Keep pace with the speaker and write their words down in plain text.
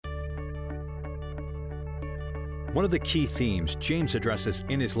One of the key themes James addresses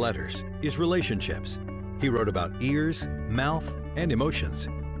in his letters is relationships. He wrote about ears, mouth, and emotions.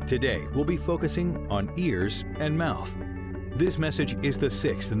 Today, we'll be focusing on ears and mouth. This message is the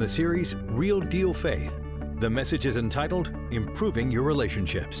sixth in the series, Real Deal Faith. The message is entitled, Improving Your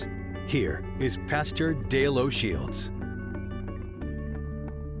Relationships. Here is Pastor Dale O'Shields.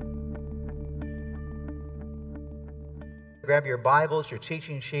 Grab your Bibles, your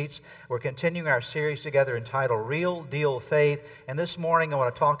teaching sheets. We're continuing our series together entitled Real Deal Faith. And this morning I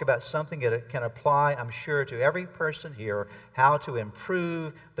want to talk about something that can apply, I'm sure, to every person here, how to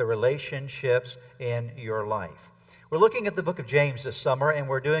improve the relationships in your life. We're looking at the book of James this summer, and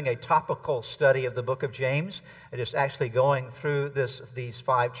we're doing a topical study of the book of James. Just actually going through these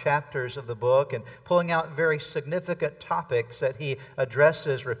 5 chapters of the book and pulling out very significant topics that he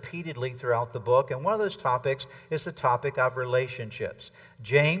addresses repeatedly throughout the book. And one of those topics is the topic of relationships.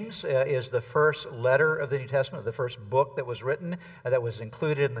 James is the first letter of the New Testament, the first book that was written, that was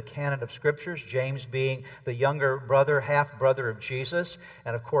included in the canon of Scriptures, James being the younger brother, half-brother of Jesus,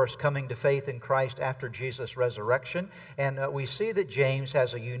 and of course coming to faith in Christ after Jesus' resurrection. And we see that James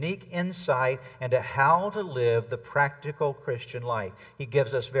has a unique insight into how to live the practical Christian life. He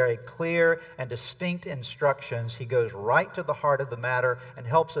gives us very clear and distinct instructions. He goes right to the heart of the matter and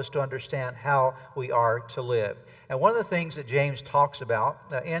helps us to understand how we are to live. And one of the things that James talks about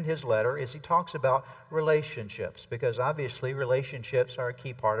in his letter is he talks about relationships, because obviously relationships are a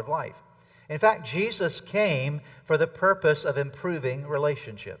key part of life. In fact, Jesus came for the purpose of improving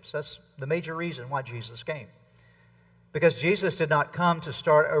relationships. That's the major reason why Jesus came. Because Jesus did not come to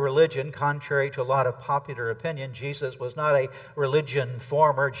start a religion, contrary to a lot of popular opinion. Jesus was not a religion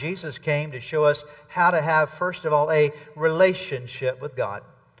former. Jesus came to show us how to have, first of all, a relationship with God.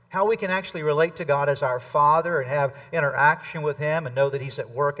 How we can actually relate to God as our Father and have interaction with Him and know that He's at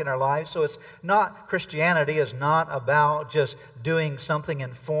work in our lives. So Christianity is not about just doing something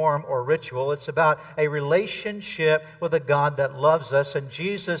in form or ritual. It's about a relationship with a God that loves us, and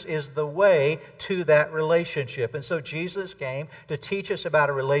Jesus is the way to that relationship. And so Jesus came to teach us about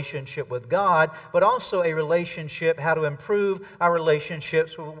a relationship with God, but also a relationship, how to improve our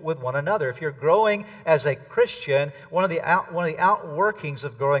relationships with one another. If you're growing as a Christian, one of the outworkings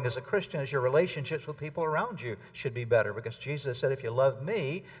of growing as a Christian is your relationships with people around you should be better, because Jesus said, if you love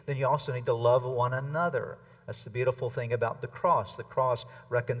me, then you also need to love one another. That's the beautiful thing about the cross. The cross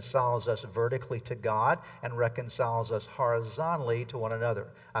reconciles us vertically to God and reconciles us horizontally to one another.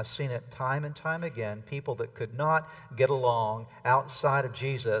 I've seen it time and time again. People that could not get along outside of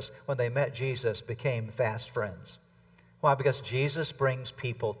Jesus, when they met Jesus, became fast friends. Why? Because Jesus brings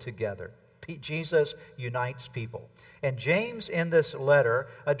people together. Jesus unites people. And James, in this letter,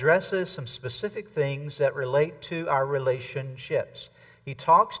 addresses some specific things that relate to our relationships. He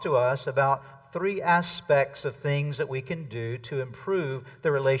talks to us about 3 aspects of things that we can do to improve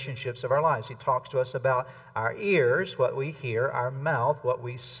the relationships of our lives. He talks to us about our ears, what we hear, our mouth, what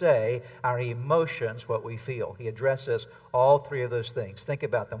we say, our emotions, what we feel. He addresses all 3 of those things. Think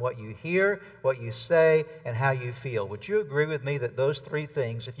about them: what you hear, what you say, and how you feel. Would you agree with me that those 3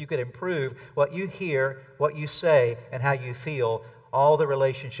 things, if you could improve what you hear, what you say, and how you feel, all the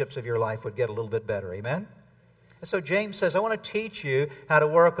relationships of your life would get a little bit better? Amen? And so James says, I want to teach you how to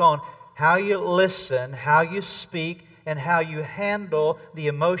work on how you listen, how you speak, and how you handle the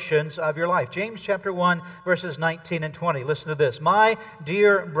emotions of your life. James chapter 1, verses 19 and 20. Listen to this. My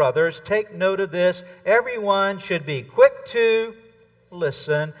dear brothers, take note of this. Everyone should be quick to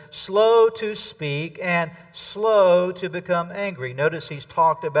listen, slow to speak, and slow to become angry. Notice he's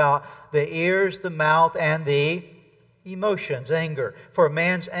talked about the ears, the mouth, and the emotions, anger. For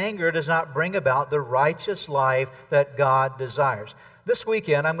man's anger does not bring about the righteous life that God desires. This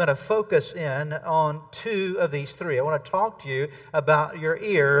weekend, I'm going to focus in on 2 of these 3. I want to talk to you about your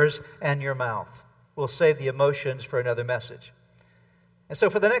ears and your mouth. We'll save the emotions for another message. And so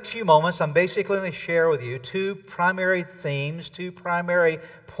for the next few moments, I'm basically going to share with you 2 primary themes, 2 primary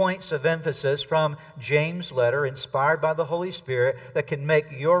points of emphasis from James' letter, inspired by the Holy Spirit, that can make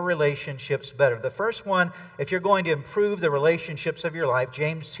your relationships better. The first one, if you're going to improve the relationships of your life,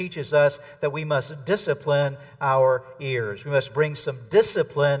 James teaches us that we must discipline our ears. We must bring some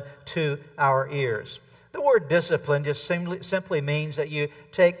discipline to our ears. The word discipline just simply means that you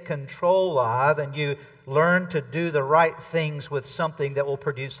take control of and you learn to do the right things with something that will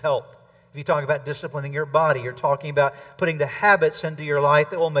produce help. If you talk about disciplining your body, you're talking about putting the habits into your life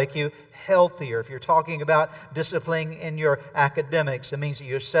that will make you healthier. If you're talking about disciplining in your academics, it means that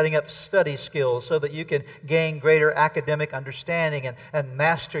you're setting up study skills so that you can gain greater academic understanding and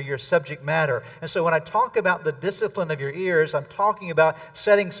master your subject matter. And so when I talk about the discipline of your ears, I'm talking about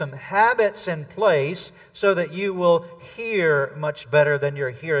setting some habits in place so that you will hear much better than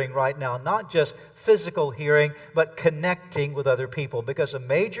you're hearing right now. Not just physical hearing, but connecting with other people. Because a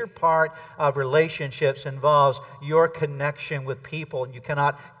major part of relationships involves your connection with people, and you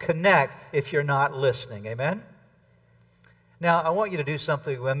cannot connect if you're not listening. Amen? Now, I want you to do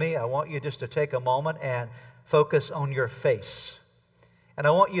something with me. I want you just to take a moment and focus on your face. And I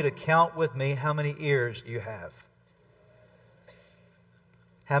want you to count with me how many ears you have.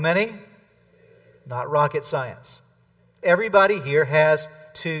 How many? Not rocket science. Everybody here has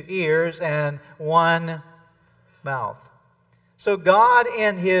 2 ears and 1 mouth. So God,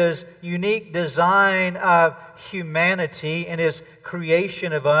 in His unique design of humanity, in His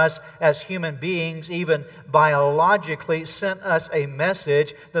creation of us as human beings, even biologically, sent us a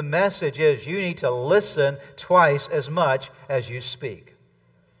message. The message is you need to listen twice as much as you speak.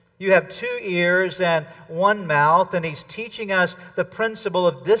 You have 2 ears and 1 mouth, and He's teaching us the principle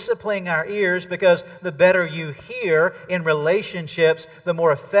of disciplining our ears, because the better you hear in relationships, the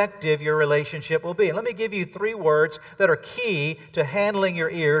more effective your relationship will be. And let me give you 3 words that are key to handling your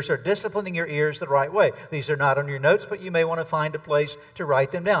ears or disciplining your ears the right way. These are not on your notes, but you may want to find a place to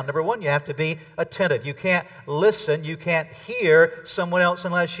write them down. Number 1, you have to be attentive. You can't listen, you can't hear someone else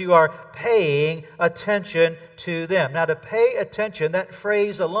unless you are paying attention to them. Now, to pay attention, that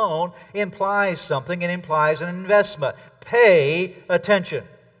phrase alone implies something. It implies an investment. Pay attention.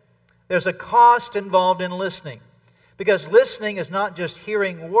 There's a cost involved in listening, because listening is not just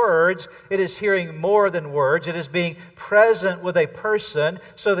hearing words, it is hearing more than words. It is being present with a person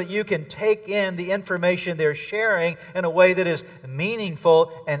so that you can take in the information they're sharing in a way that is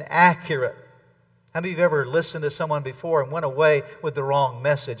meaningful and accurate. How many of you have ever listened to someone before and went away with the wrong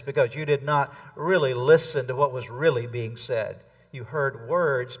message because you did not really listen to what was really being said? You heard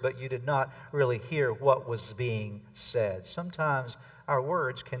words, but you did not really hear what was being said. Sometimes our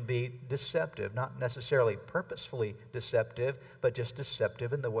words can be deceptive, not necessarily purposefully deceptive, but just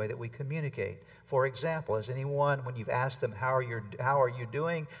deceptive in the way that we communicate. For example, has anyone, when you've asked them, how are you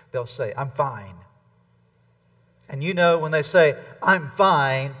doing, they'll say, I'm fine. And you know when they say, I'm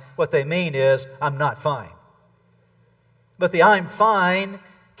fine, what they mean is, I'm not fine. But the I'm fine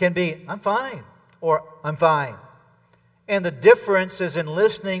can be, I'm fine, or I'm fine. And the difference is in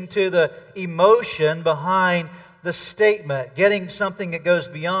listening to the emotion behind the statement, getting something that goes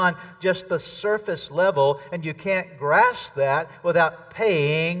beyond just the surface level, and you can't grasp that without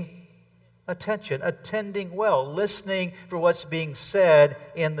paying attention, attending well, listening for what's being said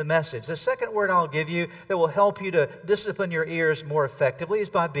in the message. The second word I'll give you that will help you to discipline your ears more effectively is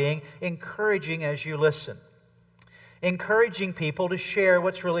by being encouraging as you listen. Encouraging people to share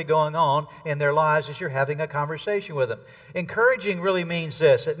what's really going on in their lives as you're having a conversation with them. Encouraging really means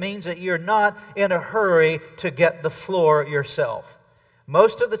this. It means that you're not in a hurry to get the floor yourself.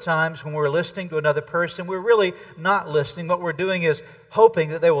 Most of the times when we're listening to another person, we're really not listening. What we're doing is hoping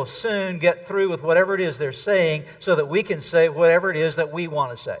that they will soon get through with whatever it is they're saying so that we can say whatever it is that we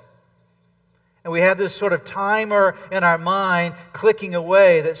want to say. And we have this sort of timer in our mind clicking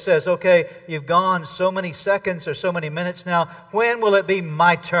away that says, okay, you've gone so many seconds or so many minutes now. When will it be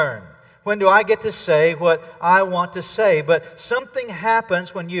my turn? When do I get to say what I want to say? But something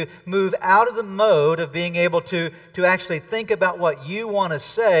happens when you move out of the mode of being able to actually think about what you want to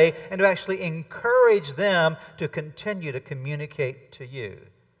say and to actually encourage them to continue to communicate to you.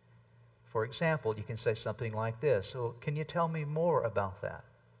 For example, you can say something like this. So, can you tell me more about that?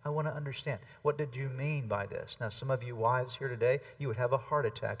 I want to understand. What did you mean by this? Now, some of you wives here today, you would have a heart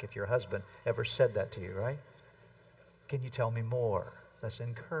attack if your husband ever said that to you, right? Can you tell me more? That's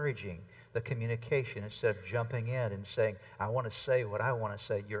encouraging the communication. Instead of jumping in and saying, I want to say what I want to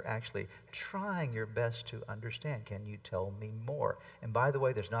say, you're actually trying your best to understand. Can you tell me more? And by the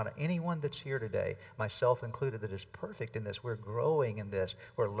way, there's not anyone that's here today, myself included, that is perfect in this. We're growing in this.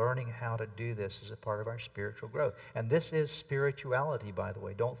 We're learning how to do this as a part of our spiritual growth. And this is spirituality, by the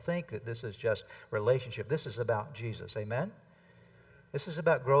way. Don't think that this is just relationship. This is about Jesus. Amen? This is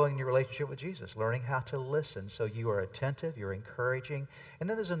about growing your relationship with Jesus, learning how to listen so you are attentive, you're encouraging. And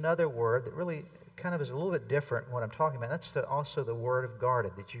then there's another word that really kind of is a little bit different from what I'm talking about. That's also the word of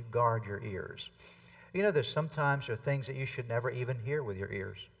guarded, that you guard your ears. You know, there's things that you should never even hear with your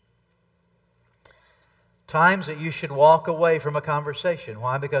ears. Times that you should walk away from a conversation.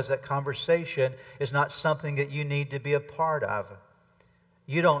 Why? Because that conversation is not something that you need to be a part of.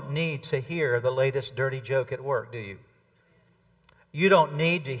 You don't need to hear the latest dirty joke at work, do you? You don't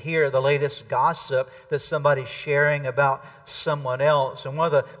need to hear the latest gossip that somebody's sharing about someone else. And one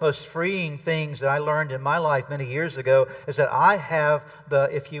of the most freeing things that I learned in my life many years ago is that I have the,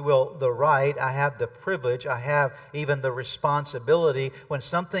 if you will, the right, I have the privilege, I have even the responsibility when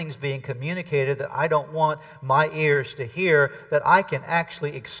something's being communicated that I don't want my ears to hear, that I can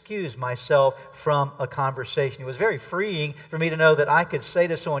actually excuse myself from a conversation. It was very freeing for me to know that I could say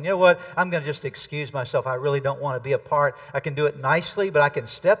to someone, you know what, I'm going to just excuse myself. I really don't want to be a part. I can do it nicely, but I can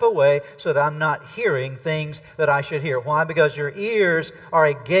step away so that I'm not hearing things that I should hear. Why? Because your ears are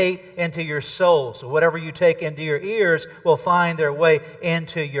a gate into your soul. So whatever you take into your ears will find their way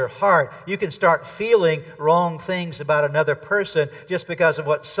into your heart. You can start feeling wrong things about another person just because of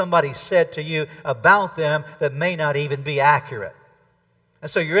what somebody said to you about them that may not even be accurate. And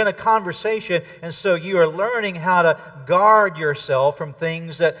so you're in a conversation, and so you are learning how to guard yourself from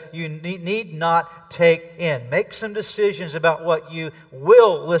things that you need not take in. Make some decisions about what you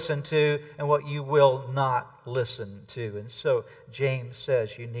will listen to and what you will not listen to. And so James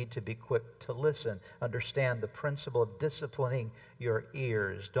says you need to be quick to listen. Understand the principle of disciplining your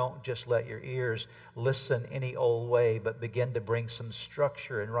ears. Don't just let your ears listen any old way, but begin to bring some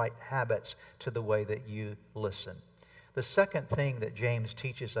structure and right habits to the way that you listen. The second thing that James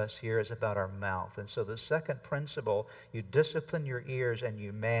teaches us here is about our mouth. And so the second principle, you discipline your ears and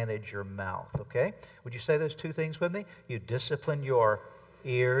you manage your mouth, okay? Would you say those two things with me? You discipline your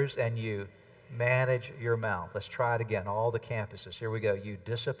ears and you manage your mouth. Let's try it again, all the campuses. Here we go. You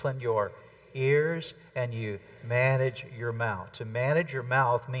discipline your ears and you manage your mouth. To manage your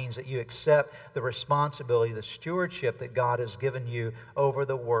mouth means that you accept the responsibility, the stewardship that God has given you over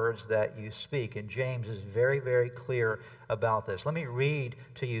the words that you speak. And James is very, very clear about this. Let me read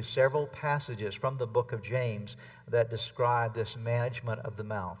to you several passages from the book of James that describe this management of the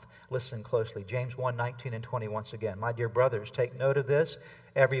mouth. Listen closely. James 1:19 and 20 once again. My dear brothers, take note of this.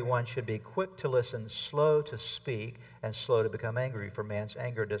 Everyone should be quick to listen, slow to speak, and slow to become angry, for man's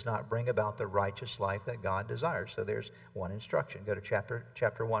anger does not bring about the righteous life that God desires. So there's one instruction. Go to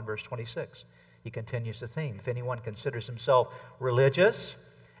chapter 1, verse 26. He continues the theme. If anyone considers himself religious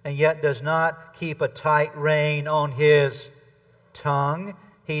and yet does not keep a tight rein on his tongue,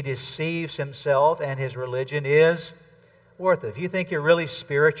 he deceives himself, and his religion is worth it. If you think you're really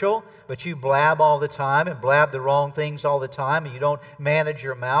spiritual, but you blab all the time and blab the wrong things all the time and you don't manage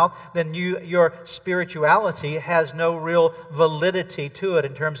your mouth, then your spirituality has no real validity to it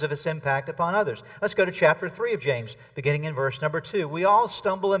in terms of its impact upon others. Let's go to chapter 3 of James, beginning in verse number 2. We all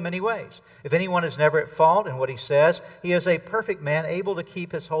stumble in many ways. If anyone is never at fault in what he says, he is a perfect man, able to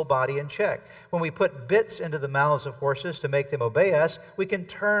keep his whole body in check. When we put bits into the mouths of horses to make them obey us, we can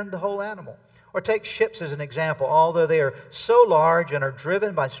turn the whole animal. Or take ships as an example. Although they are so large and are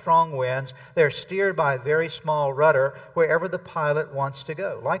driven by strong winds, they are steered by a very small rudder wherever the pilot wants to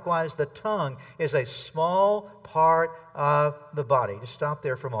go. Likewise, the tongue is a small part of the body. Just stop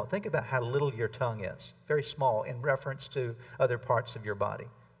there for a moment. Think about how little your tongue is. Very small in reference to other parts of your body.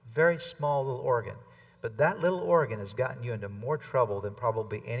 Very small little organ. But that little organ has gotten you into more trouble than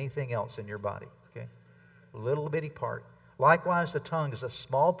probably anything else in your body. Okay? Little bitty part. Likewise, the tongue is a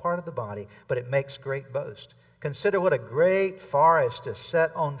small part of the body, but it makes great boast. Consider what a great forest is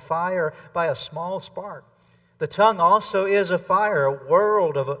set on fire by a small spark. The tongue also is a fire, a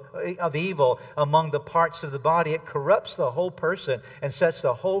world of evil among the parts of the body. It corrupts the whole person and sets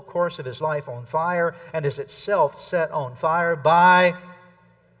the whole course of his life on fire, and is itself set on fire by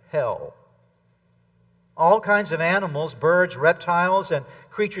hell. All kinds of animals, birds, reptiles, and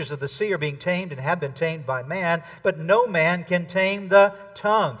creatures of the sea are being tamed and have been tamed by man, but no man can tame the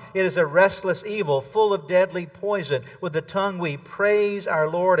tongue. It is a restless evil, full of deadly poison. With the tongue we praise our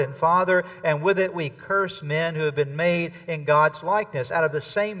Lord and Father, and with it we curse men who have been made in God's likeness. Out of the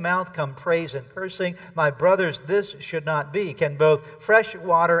same mouth come praise and cursing. My brothers, this should not be. Can both fresh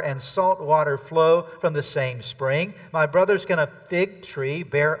water and salt water flow from the same spring? My brothers, can a fig tree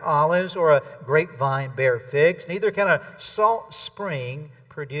bear olives, or a grapevine bear figs? Neither can a salt spring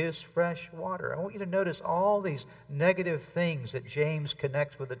produce fresh water. I want you to notice all these negative things that James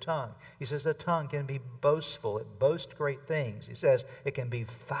connects with the tongue. He says the tongue can be boastful. It boasts great things. He says it can be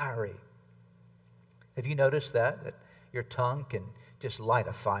fiery. Have you noticed that your tongue can just light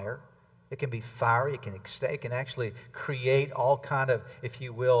a fire? It can be fiery. It can actually create all kind of, if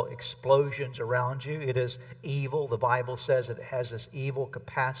you will, explosions around you. It is evil. The Bible says it has this evil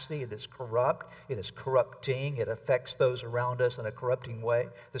capacity. It is corrupt. It is corrupting. It affects those around us in a corrupting way.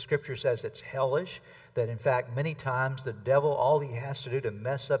 The Scripture says it's hellish. That in fact, many times the devil, all he has to do to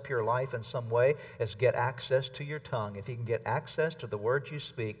mess up your life in some way is get access to your tongue. If he can get access to the words you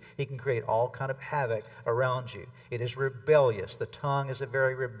speak, he can create all kind of havoc around you. It is rebellious. The tongue is a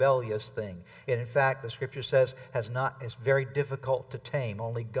very rebellious thing. And in fact, the Scripture says it's very difficult to tame.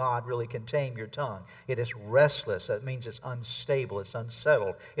 Only God really can tame your tongue. It is restless. That means it's unstable. It's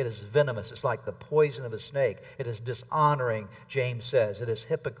unsettled. It is venomous. It's like the poison of a snake. It is dishonoring, James says. It is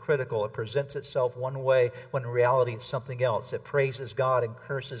hypocritical. It presents itself one way when in reality it's something else. It praises God and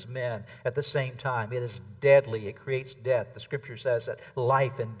curses men at the same time. It is deadly. It creates death. The Scripture says that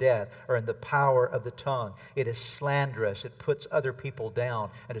life and death are in the power of the tongue. It is slanderous. It puts other people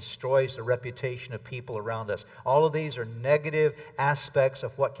down and destroys the reputation of people around us. All of these are negative aspects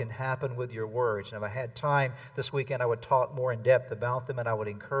of what can happen with your words. And if I had time this weekend, I would talk more in depth about them, and I would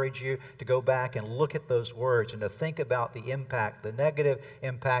encourage you to go back and look at those words and to think about the impact, the negative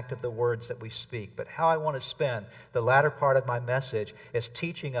impact of the words that we speak. But how I want to spend the latter part of my message is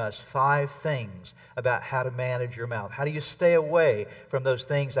teaching us 5 things about how to manage your mouth. How do you stay away from those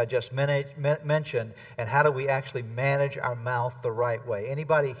things I just mentioned, and how do we actually manage our mouth the right way?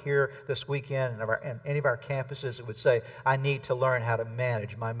 Anybody here this weekend in any of our campuses that would say, I need to learn how to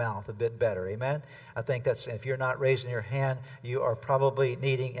manage my mouth a bit better? Amen? I think that's, if you're not raising your hand, you are probably in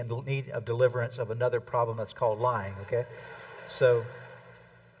need of deliverance of another problem that's called lying, okay? So,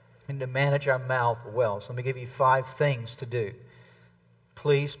 and to manage our mouth well. So let me give you 5 things to do.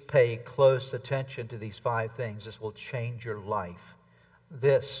 Please pay close attention to these 5 things. This will change your life.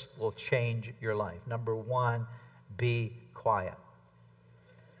 This will change your life. Number 1, be quiet.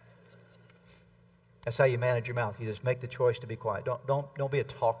 That's how you manage your mouth. You just make the choice to be quiet. Don't be a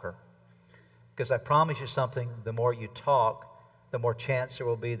talker. Because I promise you something, the more you talk, the more chance there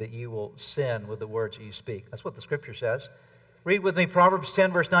will be that you will sin with the words that you speak. That's what the Scripture says. Read with me Proverbs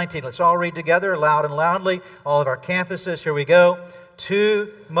 10, verse 19. Let's all read together, loud and loudly. All of our campuses, here we go.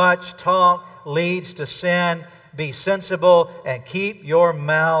 Too much talk leads to sin. Be sensible and keep your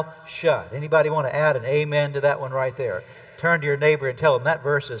mouth shut. Anybody want to add an amen to that one right there? Turn to your neighbor and tell them that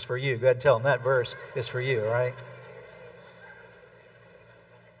verse is for you. Go ahead and tell them that verse is for you, all right?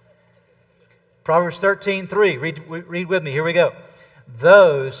 Proverbs 13:3. Read with me. Here we go.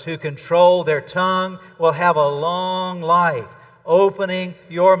 Those who control their tongue will have a long life. Opening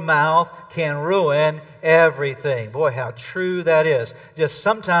your mouth can ruin everything. Boy, how true that is. Just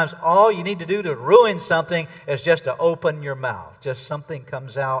sometimes all you need to do to ruin something is just to open your mouth. Just something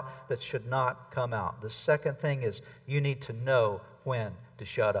comes out that should not come out. The second thing is you need to know when to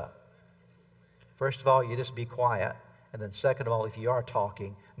shut up. First of all, you just be quiet. And then second of all, if you are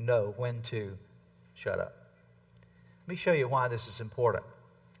talking, know when to shut up. Let me show you why this is important.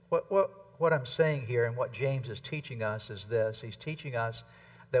 What I'm saying here and what James is teaching us is this. He's teaching us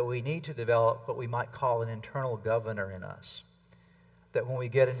that we need to develop what we might call an internal governor in us. That when we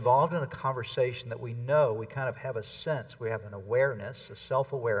get involved in a conversation that we know, we kind of have a sense, we have an awareness, a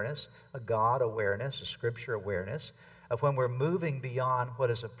self-awareness, a God awareness, a Scripture awareness of when we're moving beyond what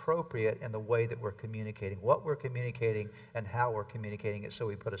is appropriate in the way that we're communicating, what we're communicating and how we're communicating it, so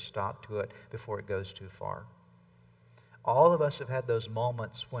we put a stop to it before it goes too far. All of us have had those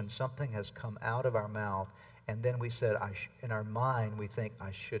moments when something has come out of our mouth and then we said, in our mind, we think,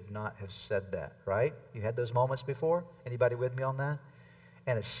 I should not have said that, right? You had those moments before? Anybody with me on that?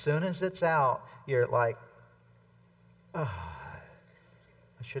 And as soon as it's out, you're like, I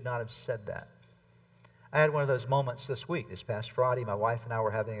should not have said that. I had one of those moments this week, this past Friday. My wife and I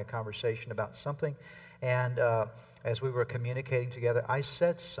were having a conversation about something, and as we were communicating together, I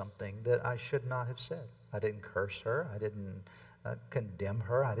said something that I should not have said. I didn't curse her. I didn't condemn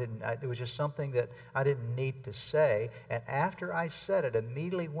her. It was just something that I didn't need to say. And after I said it,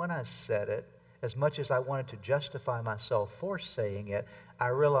 immediately when I said it, as much as I wanted to justify myself for saying it, I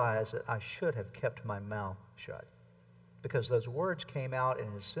realized that I should have kept my mouth shut. Because those words came out,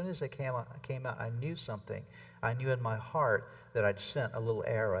 and as soon as they came out, I knew something. I knew in my heart that I'd sent a little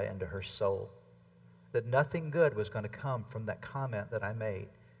arrow into her soul. That nothing good was going to come from that comment that I made.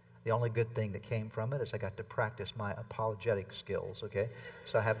 The only good thing that came from it is I got to practice my apologetic skills, okay?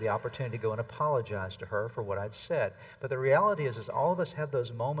 So I have the opportunity to go and apologize to her for what I'd said. But the reality is all of us have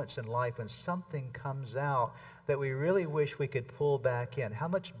those moments in life when something comes out that we really wish we could pull back in. How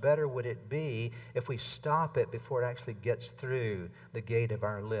much better would it be if we stop it before it actually gets through the gate of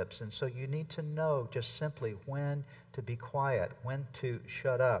our lips? And so you need to know just simply when to be quiet, when to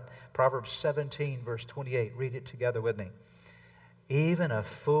shut up. Proverbs 17, verse 28. Read it together with me. Even a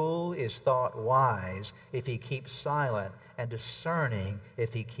fool is thought wise if he keeps silent, and discerning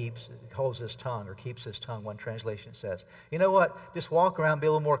if he holds his tongue or keeps his tongue, one translation says. You know what? Just walk around, be a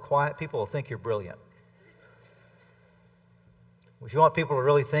little more quiet. People will think you're brilliant. If you want people to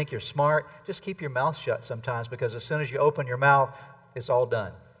really think you're smart, just keep your mouth shut sometimes, because as soon as you open your mouth, it's all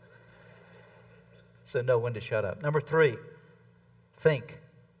done. So know when to shut up. Number 3, think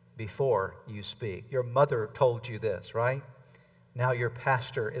before you speak. Your mother told you this, right? Now your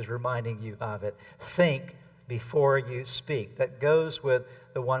pastor is reminding you of it. Think before you speak. That goes with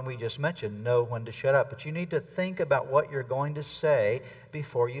the one we just mentioned, know when to shut up. But you need to think about what you're going to say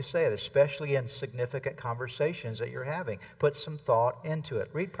before you say it, especially in significant conversations that you're having. Put some thought into it.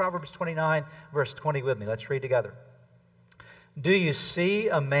 Read Proverbs 29, verse 20 with me. Let's read together. Do you see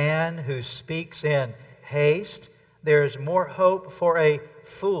a man who speaks in haste? There is more hope for a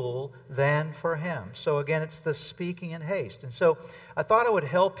fool than for him. So again, it's the speaking in haste. And so I thought I would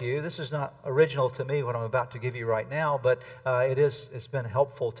help you. This is not original to me, what I'm about to give you right now, but it's been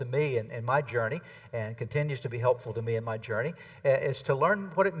helpful to me in my journey, and continues to be helpful to me in my journey, is to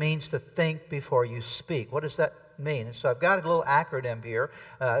learn what it means to think before you speak. What does that mean? And so I've got a little acronym here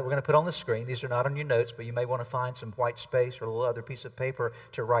we're going to put on the screen. These are not on your notes, but you may want to find some white space or a little other piece of paper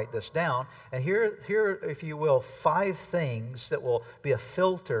to write this down. And here, if you will, 5 things that will be a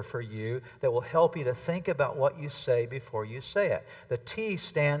filter for you that will help you to think about what you say before you say it. The T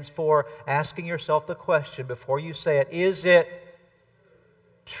stands for asking yourself the question before you say it, is it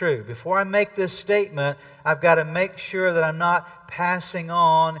true? Before I make this statement, I've got to make sure that I'm not passing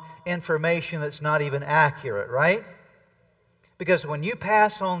on information that's not even accurate, right? Because when you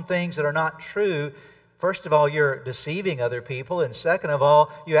pass on things that are not true, first of all, you're deceiving other people, and second of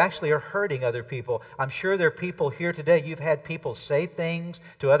all, you actually are hurting other people. I'm sure there are people here today, you've had people say things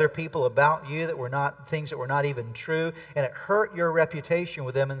to other people about you that were not things that were not even true, and it hurt your reputation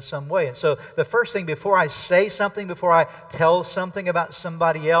with them in some way. And so the first thing, before I say something, before I tell something about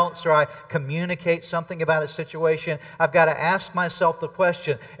somebody else, or I communicate something about a situation, I've got to ask myself the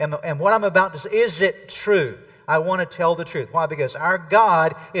question, and what I'm about to say, is it true? I want to tell the truth. Why? Because our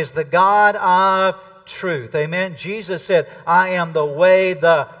God is the God of truth. Amen. Jesus said, I am the way,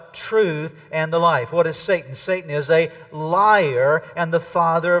 the truth, and the life. What is Satan? Satan is a liar and the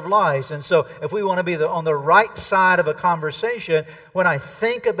father of lies. And so if we want to be on the right side of a conversation, when I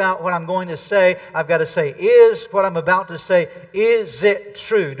think about what I'm going to say, I've got to say, is what I'm about to say, is it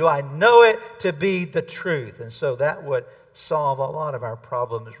true? Do I know it to be the truth? And so that would solve a lot of our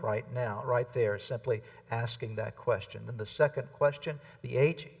problems right now, right there, simply asking that question. Then the second question, the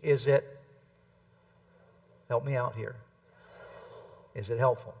H, is it, help me out here. Is it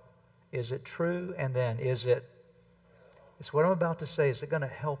helpful? Is it true? And then it's what I'm about to say, is it going to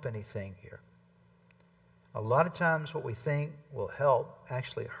help anything here? A lot of times what we think will help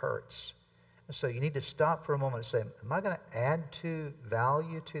actually hurts. And so you need to stop for a moment and say, am I going to add to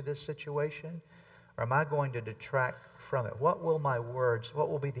value to this situation? Or am I going to detract from it? What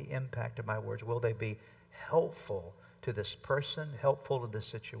will be the impact of my words? Will they be helpful to this person, helpful to this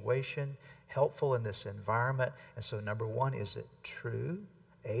situation, helpful in this environment? And so number 1, is it true?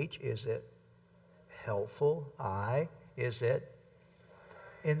 H, is it helpful? I, is it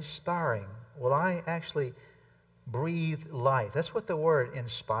inspiring? Will I actually breathe life? That's what the word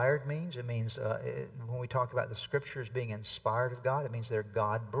inspired means. It means, when we talk about the Scriptures being inspired of God, it means they're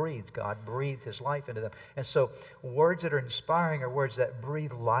God-breathed. God breathed His life into them. And so words that are inspiring are words that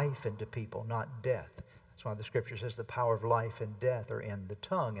breathe life into people, not death. That's why the Scripture says the power of life and death are in the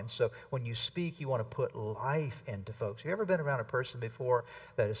tongue. And so when you speak, you want to put life into folks. Have you ever been around a person before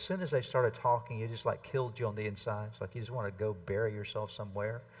that as soon as they started talking, it just like killed you on the inside? It's like you just want to go bury yourself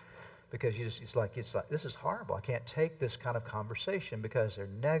somewhere? Because it's like, this is horrible. I can't take this kind of conversation because they're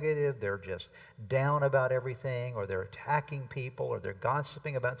negative, they're just down about everything, or they're attacking people, or they're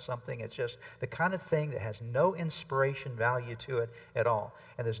gossiping about something. It's just the kind of thing that has no inspiration value to it at all.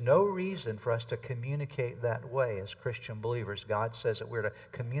 And there's no reason for us to communicate that way as Christian believers. God says that we're to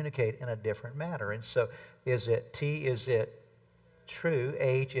communicate in a different manner. And so is it T, is it true?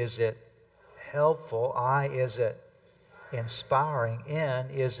 H, is it helpful? I, is it inspiring? N,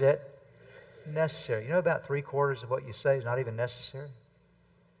 is it necessary? You know, about 3/4 of what you say is not even necessary.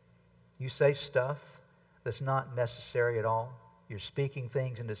 You say stuff that's not necessary at all. You're speaking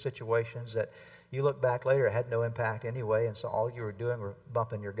things into situations that you look back later, it had no impact anyway, and so all you were doing were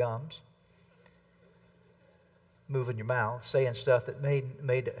bumping your gums, moving your mouth, saying stuff that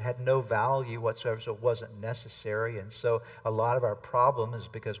had no value whatsoever, so it wasn't necessary. And so a lot of our problem is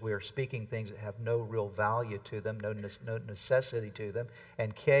because we are speaking things that have no real value to them, no necessity to them.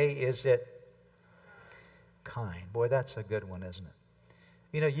 And K, is it kind? Boy, that's a good one, isn't it?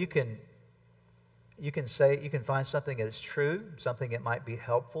 You know, you can find something that is true, something that might be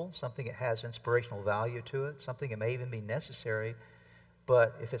helpful, something that has inspirational value to it, something that may even be necessary,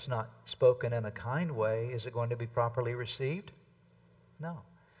 but if it's not spoken in a kind way, is it going to be properly received? No.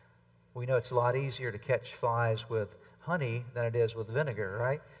 We know it's a lot easier to catch flies with honey than it is with vinegar,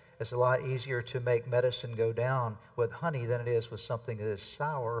 right? It's a lot easier to make medicine go down with honey than it is with something that is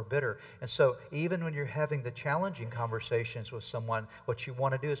sour or bitter. And so even when you're having the challenging conversations with someone, what you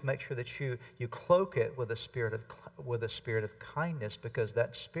want to do is make sure that you cloak it with a spirit of kindness, because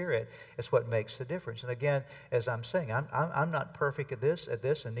that spirit is what makes the difference. And again, as I'm saying, I'm not perfect at this,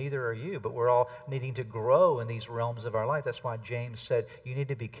 and neither are you, but we're all needing to grow in these realms of our life. That's why James said you need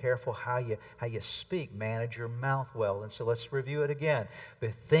to be careful how you speak. Manage your mouth well. And so let's review it again.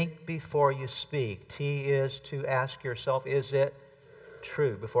 But think before you speak. T is to ask yourself, is it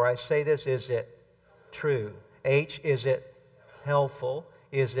true? Before I say this, is it true? H, is it helpful?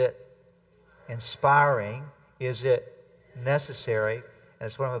 Is it inspiring? Is it necessary? And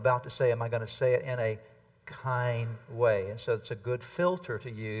it's what I'm about to say. Am I going to say it in a kind way? And so it's a good filter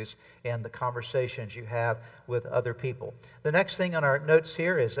to use in the conversations you have with other people. The next thing on our notes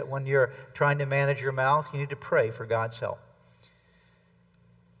here is that when you're trying to manage your mouth, you need to pray for God's help.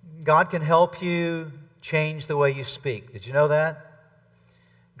 God can help you change the way you speak. Did you know that?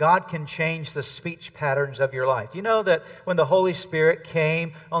 God can change the speech patterns of your life. Do you know that when the Holy Spirit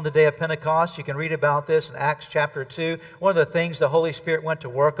came on the day of Pentecost, you can read about this in Acts chapter 2, one of the things the Holy Spirit went to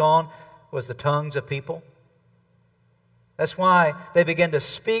work on was the tongues of people. That's why they began to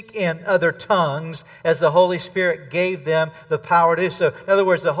speak in other tongues as the Holy Spirit gave them the power to do so. In other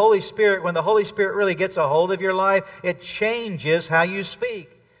words, the Holy Spirit, when the Holy Spirit really gets a hold of your life, it changes how you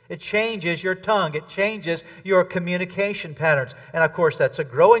speak. It changes your tongue. It changes your communication patterns. And of course, that's a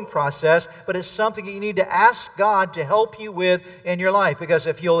growing process, but it's something that you need to ask God to help you with in your life. Because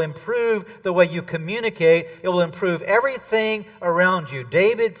if you'll improve the way you communicate, it will improve everything around you.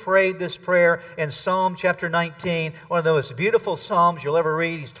 David prayed this prayer in Psalm chapter 19, one of the most beautiful Psalms you'll ever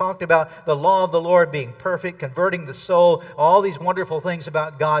read. He's talked about the law of the Lord being perfect, converting the soul, all these wonderful things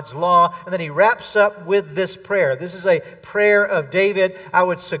about God's law. And then he wraps up with this prayer. This is a prayer of David. I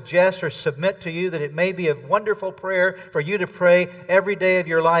would suggest or submit to you that it may be a wonderful prayer for you to pray every day of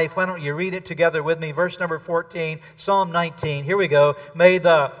your life. Why don't you read it together with me? Verse number 14, Psalm 19. Here we go. May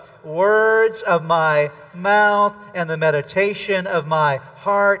the words of my mouth and the meditation of my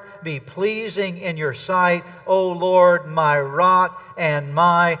heart be pleasing in your sight, O Lord, my rock and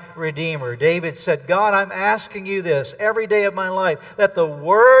my redeemer. David said, God, I'm asking you this every day of my life, that the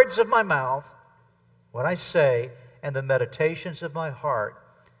words of my mouth, what I say, and the meditations of my heart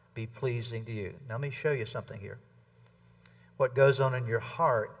be pleasing to you. Now, let me show you something here. What goes on in your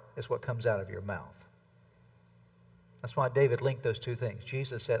heart is what comes out of your mouth. That's why David linked those two things.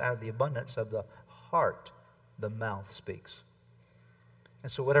 Jesus said, out of the abundance of the heart, the mouth speaks. And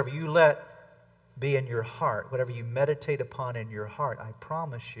so whatever you let be in your heart, whatever you meditate upon in your heart, I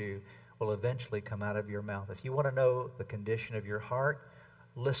promise you will eventually come out of your mouth. If you want to know the condition of your heart,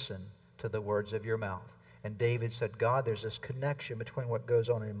 listen to the words of your mouth. And David said, God, there's this connection between what goes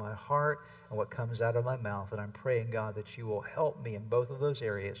on in my heart and what comes out of my mouth. And I'm praying, God, that you will help me in both of those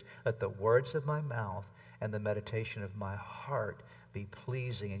areas. Let the words of my mouth and the meditation of my heart be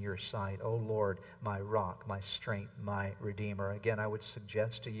pleasing in your sight. O Lord, my rock, my strength, my redeemer. Again, I would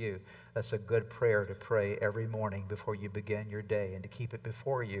suggest to you that's a good prayer to pray every morning before you begin your day, and to keep it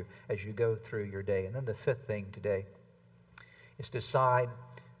before you as you go through your day. And then the fifth thing today is decide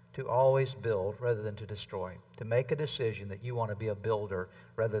to always build rather than to destroy. To make a decision that you want to be a builder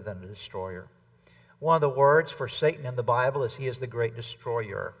rather than a destroyer. One of the words for Satan in the Bible is he is the great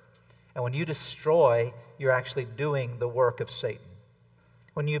destroyer. And when you destroy, you're actually doing the work of Satan.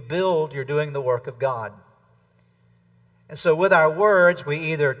 When you build, you're doing the work of God. And so with our words, we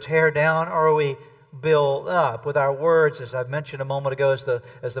either tear down or we build up. With our words, as I mentioned a moment ago, as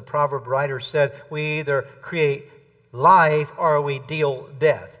the proverb writer said, we either create life or we deal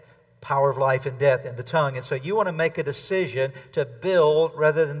death. Power of life and death in the tongue. And so you want to make a decision to build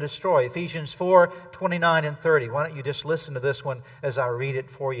rather than destroy. Ephesians 4:29 and 30. Why don't you just listen to this one as I read it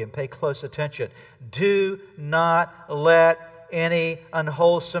for you and pay close attention. Do not let any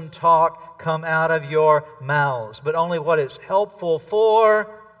unwholesome talk come out of your mouths, but only what is helpful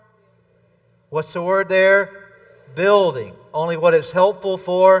for, what's the word there? Building. Only what is helpful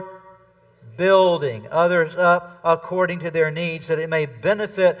for building others up according to their needs, that it may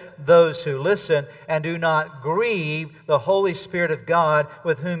benefit those who listen, and do not grieve the Holy Spirit of God,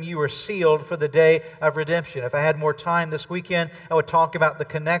 with whom you were sealed for the day of redemption. If I had more time this weekend, I would talk about the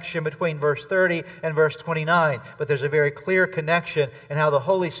connection between verse 30 and verse 29. But there's a very clear connection in how the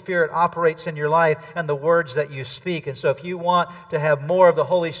Holy Spirit operates in your life and the words that you speak. And so if you want to have more of the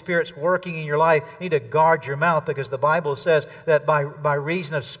Holy Spirit's working in your life, you need to guard your mouth, because the Bible says that by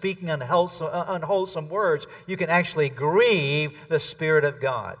reason of speaking unwholesome words, you can actually grieve the Spirit of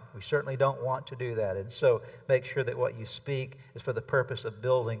God. We certainly don't want to do that. And so make sure that what you speak is for the purpose of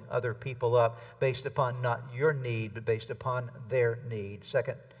building other people up, based upon not your need, but based upon their need. 2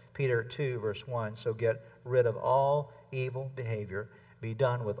 Peter 2, verse 1, so get rid of all evil behavior. Be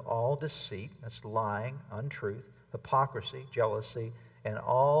done with all deceit, that's lying, untruth, hypocrisy, jealousy, and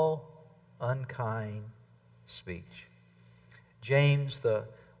all unkind speech. James, the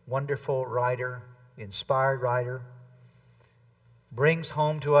wonderful writer, inspired writer, brings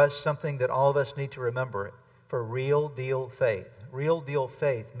home to us something that all of us need to remember for real deal faith. Real deal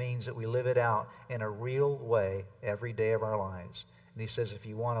faith means that we live it out in a real way every day of our lives. And he says, if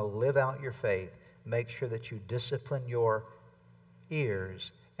you want to live out your faith, make sure that you discipline your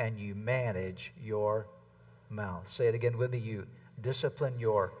ears and you manage your mouth. Say it again with me. You discipline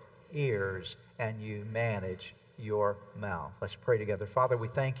your ears and you manage your mouth. Let's pray together. Father, we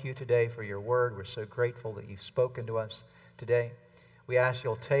thank you today for your word. We're so grateful that you've spoken to us today. We ask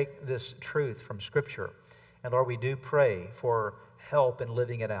you'll take this truth from Scripture. And Lord, we do pray for help in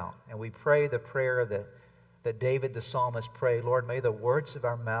living it out. And we pray the prayer that David the psalmist prayed. Lord, may the words of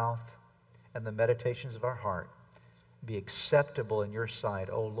our mouth and the meditations of our heart be acceptable in your sight,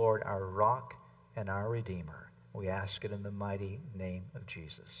 O Lord, our rock and our Redeemer. We ask it in the mighty name of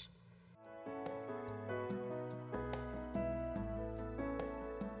Jesus.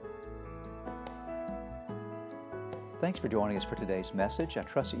 Thanks for joining us for today's message. I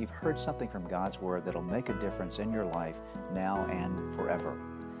trust that you've heard something from God's Word that'll make a difference in your life now and forever.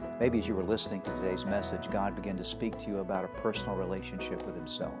 Maybe as you were listening to today's message, God began to speak to you about a personal relationship with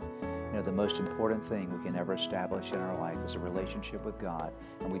Himself. You know, the most important thing we can ever establish in our life is a relationship with God,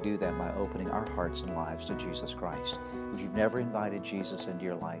 and we do that by opening our hearts and lives to Jesus Christ. If you've never invited Jesus into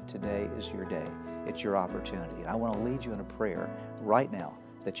your life, today is your day. It's your opportunity. And I want to lead you in a prayer right now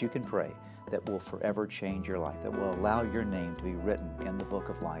that you can pray that will forever change your life, that will allow your name to be written in the book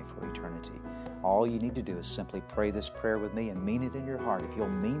of life for eternity. All you need to do is simply pray this prayer with me and mean it in your heart. If you'll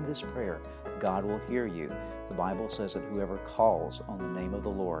mean this prayer, God will hear you. The Bible says that whoever calls on the name of the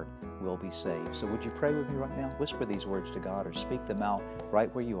Lord will be saved. So would you pray with me right now? Whisper these words to God or speak them out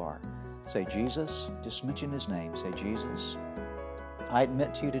right where you are. Say, Jesus, just mention His name. Say, Jesus, I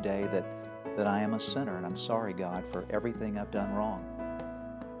admit to you today that I am a sinner, and I'm sorry, God, for everything I've done wrong.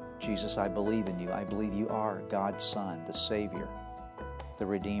 Jesus, I believe in you. I believe you are God's Son, the Savior, the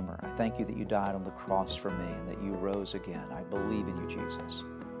Redeemer. I thank you that you died on the cross for me and that you rose again. I believe in you, Jesus.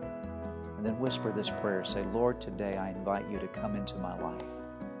 And then whisper this prayer. Say, Lord, today I invite you to come into my life,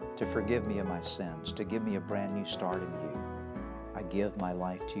 to forgive me of my sins, to give me a brand new start in you. I give my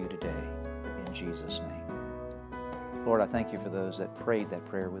life to you today in Jesus' name. Lord, I thank you for those that prayed that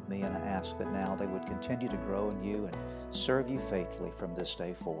prayer with me, and I ask that now they would continue to grow in you and serve you faithfully from this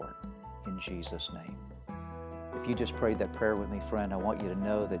day forward. In Jesus' name. If you just prayed that prayer with me, friend, I want you to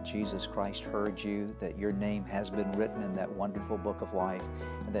know that Jesus Christ heard you, that your name has been written in that wonderful book of life,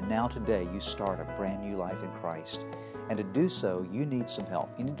 and that now today you start a brand new life in Christ. And to do so, you need some help.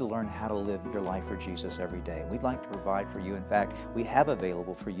 You need to learn how to live your life for Jesus every day. We'd like to provide for you. In fact, we have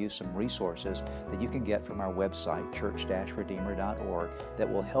available for you some resources that you can get from our website, church-redeemer.org,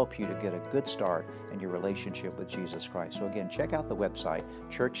 that will help you to get a good start in your relationship with Jesus Christ. So again, check out the website,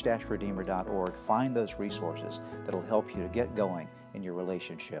 church-redeemer.org. Find those resources that will help you to get going in your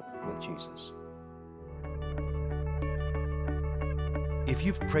relationship with Jesus. If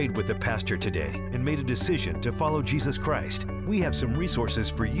you've prayed with the pastor today and made a decision to follow Jesus Christ, we have some resources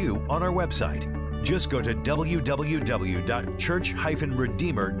for you on our website. Just go to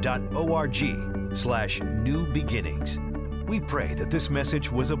www.church-redeemer.org/new beginnings. We pray that this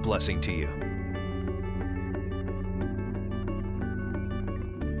message was a blessing to you.